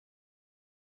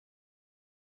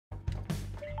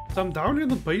So I'm down here in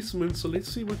the basement, so let's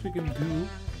see what we can do.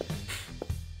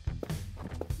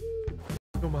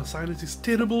 Oh, my sinus is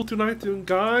terrible tonight, you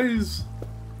guys.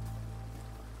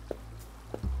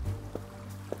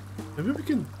 Maybe we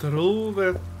can drill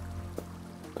that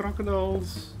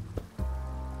crocodiles.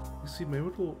 You see, maybe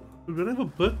we don't have a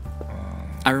bit.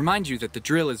 I remind you that the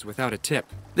drill is without a tip.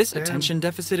 This attention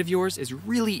deficit of yours is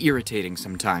really irritating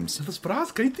sometimes. Dit is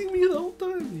braaskating me the whole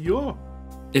time. Ja.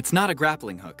 It's not a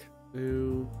grappling hook.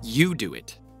 Ew. You do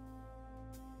it.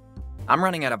 I'm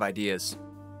running out of ideas.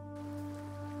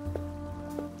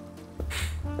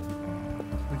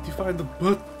 Need to find the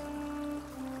bit.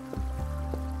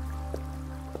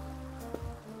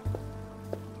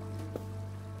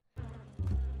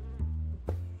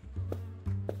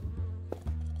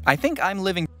 I think I'm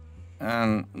living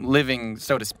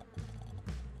so to speak.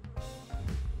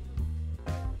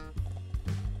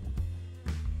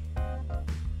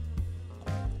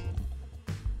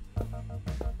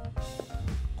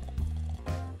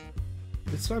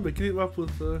 Let's try making it up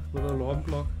with an alarm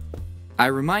clock. I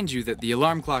remind you that the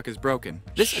alarm clock is broken.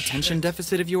 This attention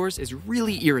deficit of yours is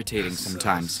really irritating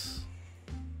sometimes.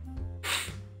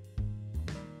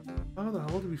 How the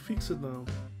hell do we fix it now?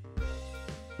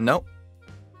 Nope.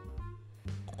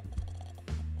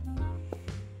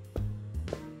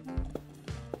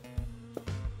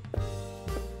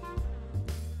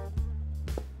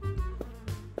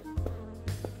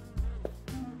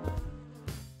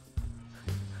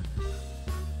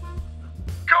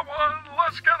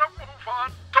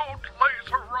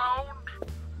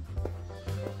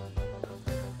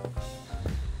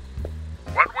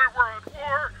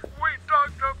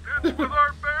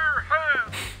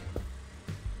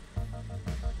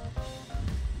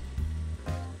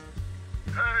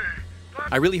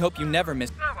 I really hope you never miss.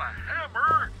 Not a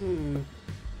hammer. And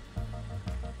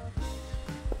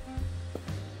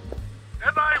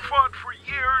I fought for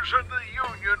years in the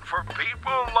Union for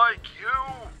people like you.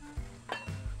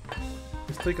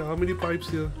 Let's take how many pipes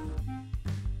here?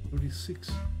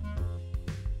 36.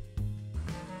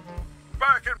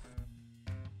 Back in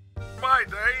my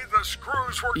day, the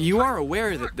screws were. You are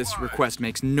aware that this request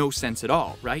makes no sense at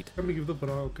all, right? Let me give the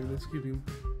bra. Okay, let's give him.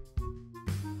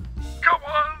 Come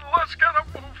on, let's get a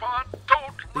move on.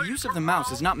 Don't. The use of the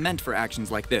mouse is not meant for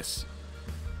actions like this.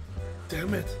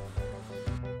 Damn it.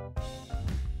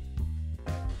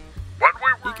 When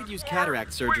we were You could use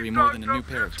cataract surgery more than a new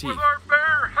pair of teeth.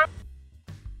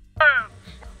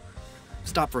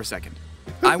 Stop for a second.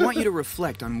 I want you to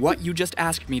reflect on what you just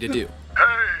asked me to do.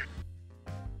 Hey!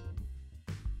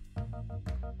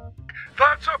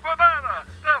 That's a banana,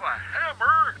 not a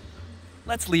hammer!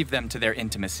 Let's leave them to their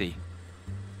intimacy.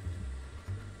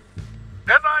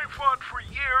 And I fought for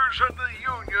years in the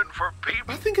Union for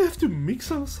people. I think I have to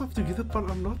mix our stuff together, but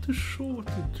I'm not too sure what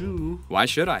to do. Why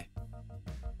should I?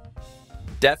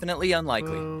 Definitely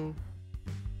unlikely.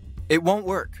 It won't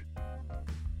work.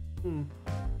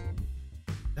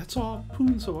 That's a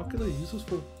harpoon, so what can I use this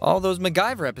for? All those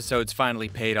MacGyver episodes finally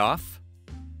paid off.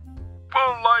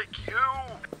 People like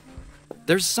you.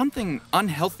 There's something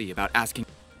unhealthy about asking.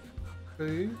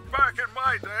 Okay. Back in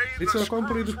my day, It's a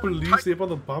company the police, they have on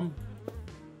the bum.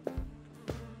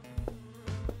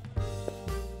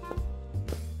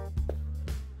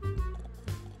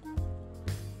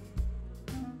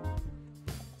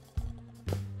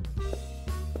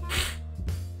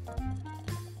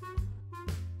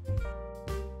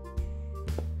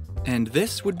 And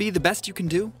this would be the best you can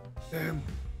do? Damn.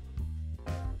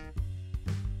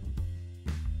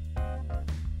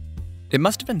 It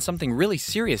must have been something really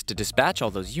serious to dispatch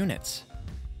all those units.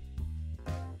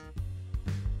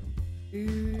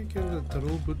 Can the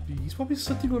drill bit be? He's probably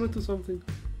sitting on it or something.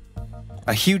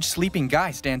 A huge sleeping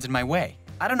guy stands in my way.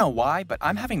 I don't know why, but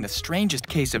I'm having the strangest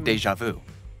case of deja vu.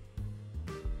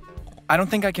 I don't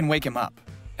think I can wake him up,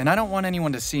 and I don't want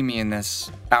anyone to see me in this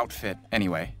outfit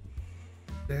anyway.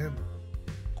 Damn.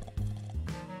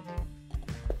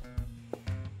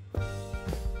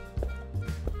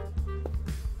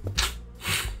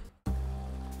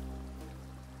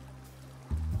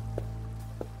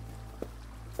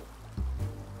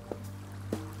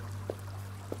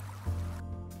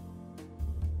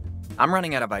 I'm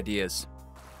running out of ideas.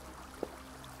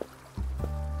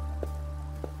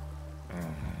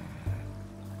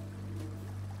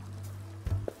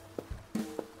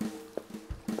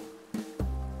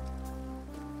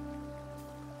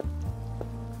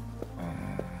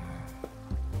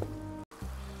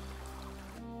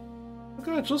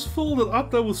 Okay, I just filled it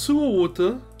up there with sewer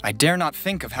water. I dare not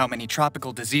think of how many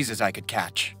tropical diseases I could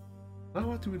catch. Now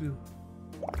what do we do?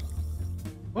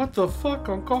 What the fuck,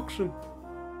 concoction?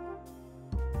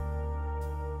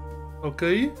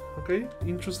 Okay, okay,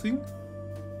 interesting.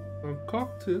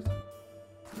 Concocted.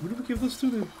 Who do we give this to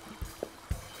then?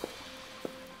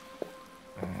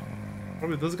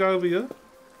 Probably this guy over here.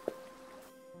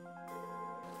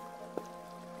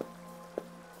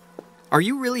 Are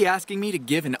you really asking me to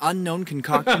give an unknown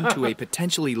concoction to a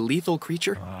potentially lethal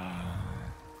creature?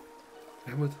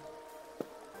 Damn it.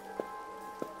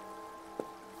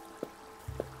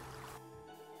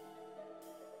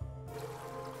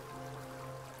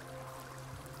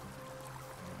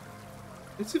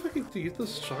 Let's see if I can get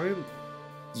this giant.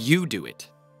 You do it.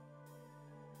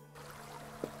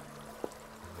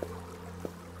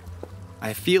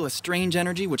 I feel a strange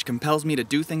energy which compels me to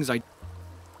do things I...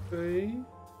 Okay.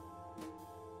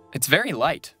 It's very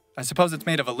light. I suppose it's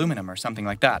made of aluminum or something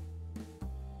like that.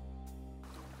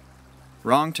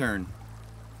 Wrong turn.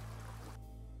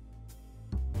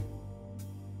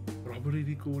 Robbery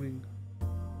recording.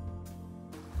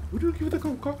 Who do you give the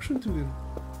concoction to then?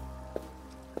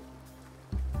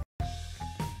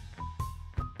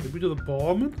 Maybe to the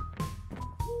barman?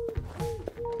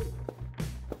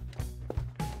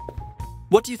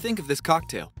 What do you think of this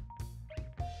cocktail?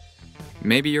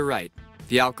 Maybe you're right.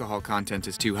 The alcohol content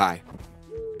is too high.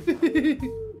 Okay,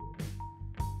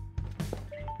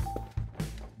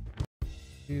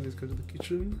 let's go to the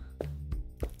kitchen.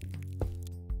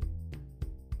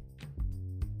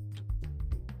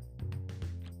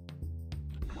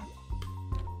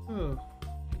 Oh.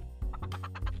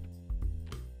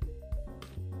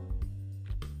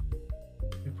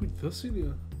 We put this in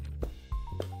here.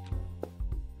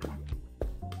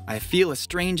 I feel a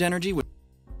strange energy with...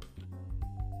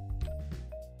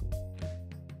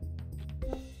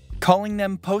 Calling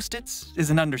them post-its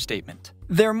is an understatement.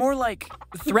 They're more like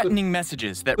threatening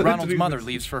messages that Ronald's mother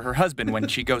leaves for her husband when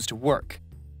she goes to work.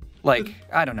 Like,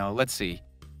 I don't know, let's see.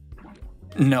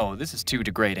 No, this is too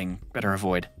degrading. Better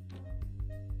avoid.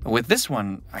 With this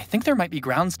one, I think there might be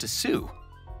grounds to sue.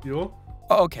 Yo?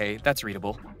 Okay, that's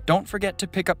readable. Don't forget to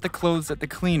pick up the clothes at the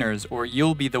cleaners or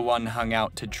you'll be the one hung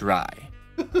out to dry.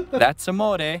 That's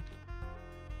amore.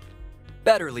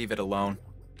 Better leave it alone.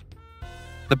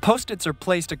 The post-its are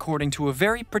placed according to a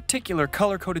very particular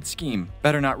color-coded scheme.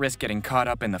 Better not risk getting caught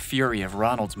up in the fury of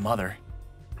Ronald's mother.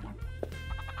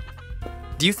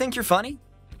 Do you think you're funny?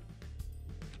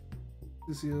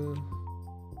 This here.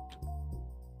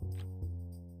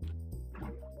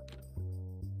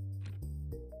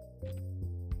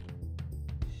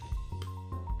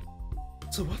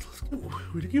 So what else?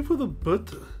 We're looking for the bit.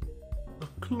 The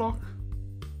clock.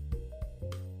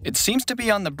 It seems to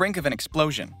be on the brink of an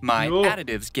explosion. My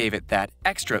additives gave it that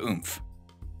extra oomph.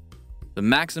 The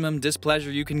maximum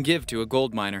displeasure you can give to a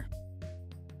gold miner.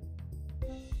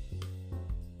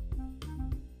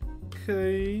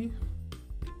 Okay.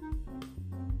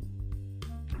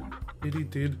 He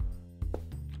did.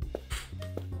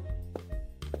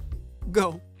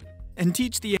 Go and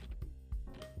teach the...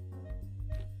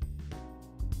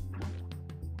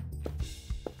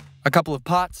 A couple of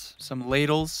pots, some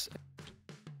ladles.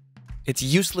 It's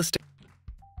useless to...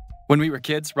 When we were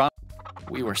kids,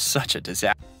 we were such a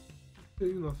disaster.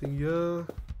 Okay, nothing here.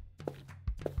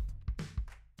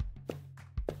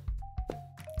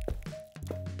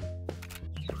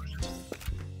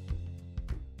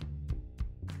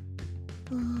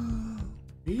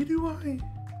 Where do I?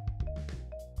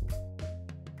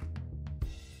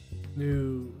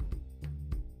 No.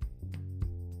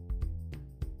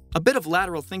 A bit of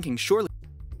lateral thinking, surely.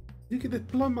 You get that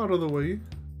plum out of the way.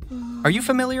 Are you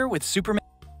familiar with Superman?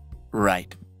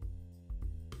 Right.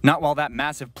 Not while that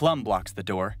massive plum blocks the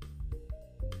door.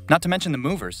 Not to mention the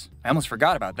movers. I almost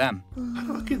forgot about them. How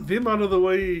do I get them out of the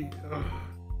way?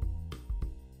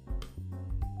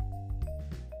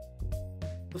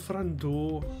 The front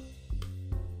door.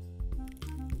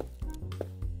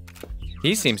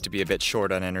 He seems to be a bit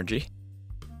short on energy.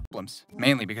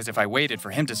 Mainly because if I waited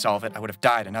for him to solve it, I would have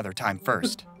died another time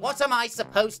first. What am I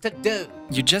supposed to do?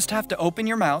 You just have to open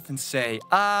your mouth and say,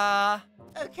 ah.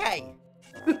 Okay.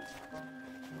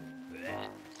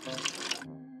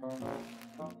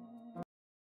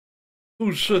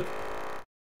 Oh shit.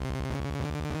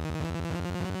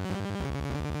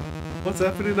 What's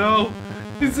happening now?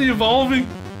 Is he evolving?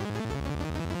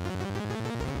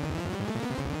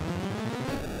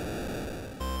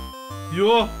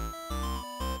 Yo.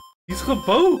 He's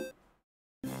gebouwd.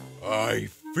 I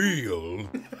feel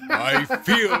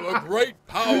a great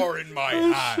power in my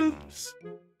hands.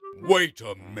 Wait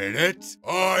a minute.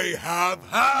 I have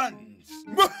hands.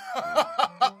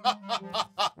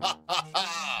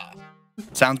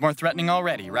 Sounds more threatening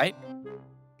already, right?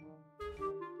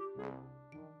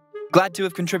 Glad to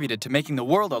have contributed to making the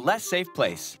world a less safe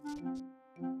place.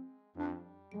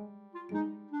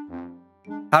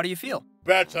 How do you feel?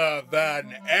 Better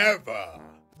than ever.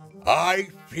 I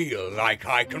feel like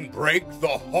I can break the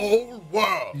whole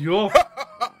world. Yo.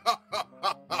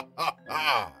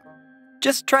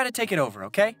 Just try to take it over,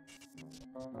 okay?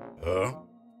 Huh?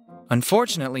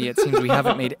 Unfortunately, it seems we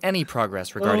haven't made any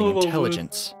progress regarding Oh,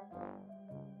 intelligence.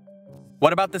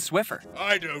 What about the Swiffer?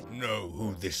 I don't know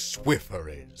who this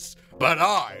Swiffer is, but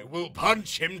I will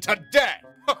punch him to death.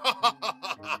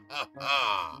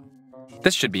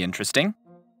 This should be interesting.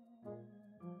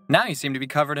 Now you seem to be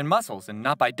covered in muscles and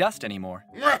not by dust anymore.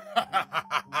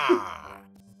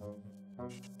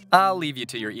 I'll leave you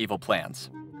to your evil plans.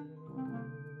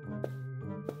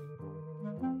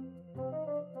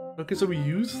 Okay, so we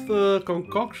used the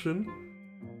concoction.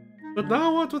 But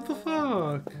now what? What the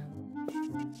fuck?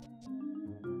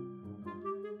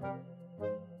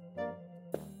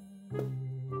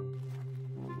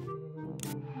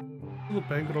 The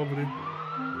bank robbery.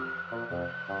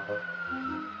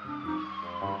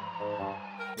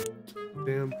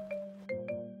 Damn.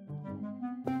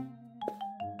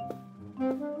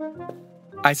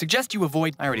 I suggest you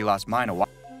avoid... I already lost mine a while.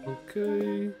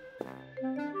 Okay.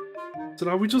 So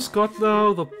now we just got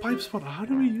now the pipe spot. How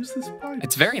do we use this pipe?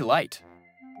 It's very light.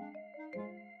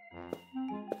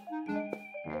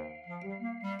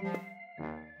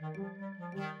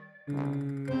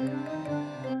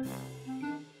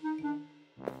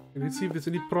 Let's see if there's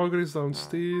any progress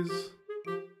downstairs.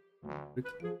 Wait.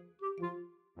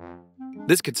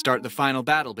 This could start the final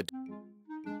battle, but...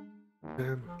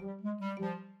 Damn.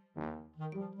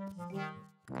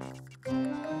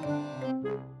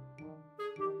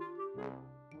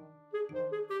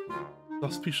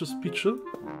 Suspicious picture.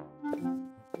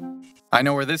 I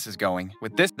know where this is going.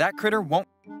 With this, that critter won't...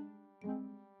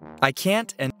 I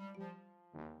can't and...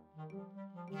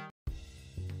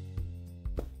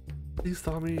 Please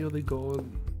tell me, are they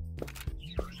gone?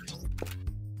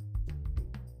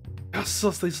 Yes,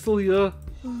 yes, they're still here.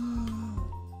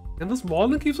 And this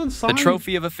Marlin keeps on The sighing.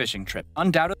 trophy of a fishing trip.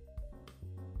 Undoubtedly.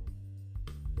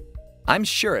 I'm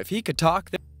sure if he could talk...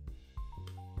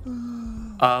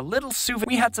 A little souvenir.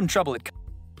 We had some trouble at...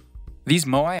 These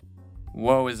Moai...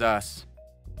 Woe is us.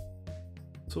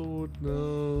 So,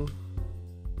 no.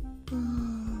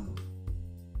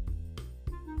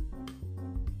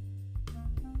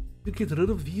 You get rid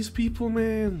of these people,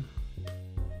 man.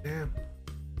 Damn.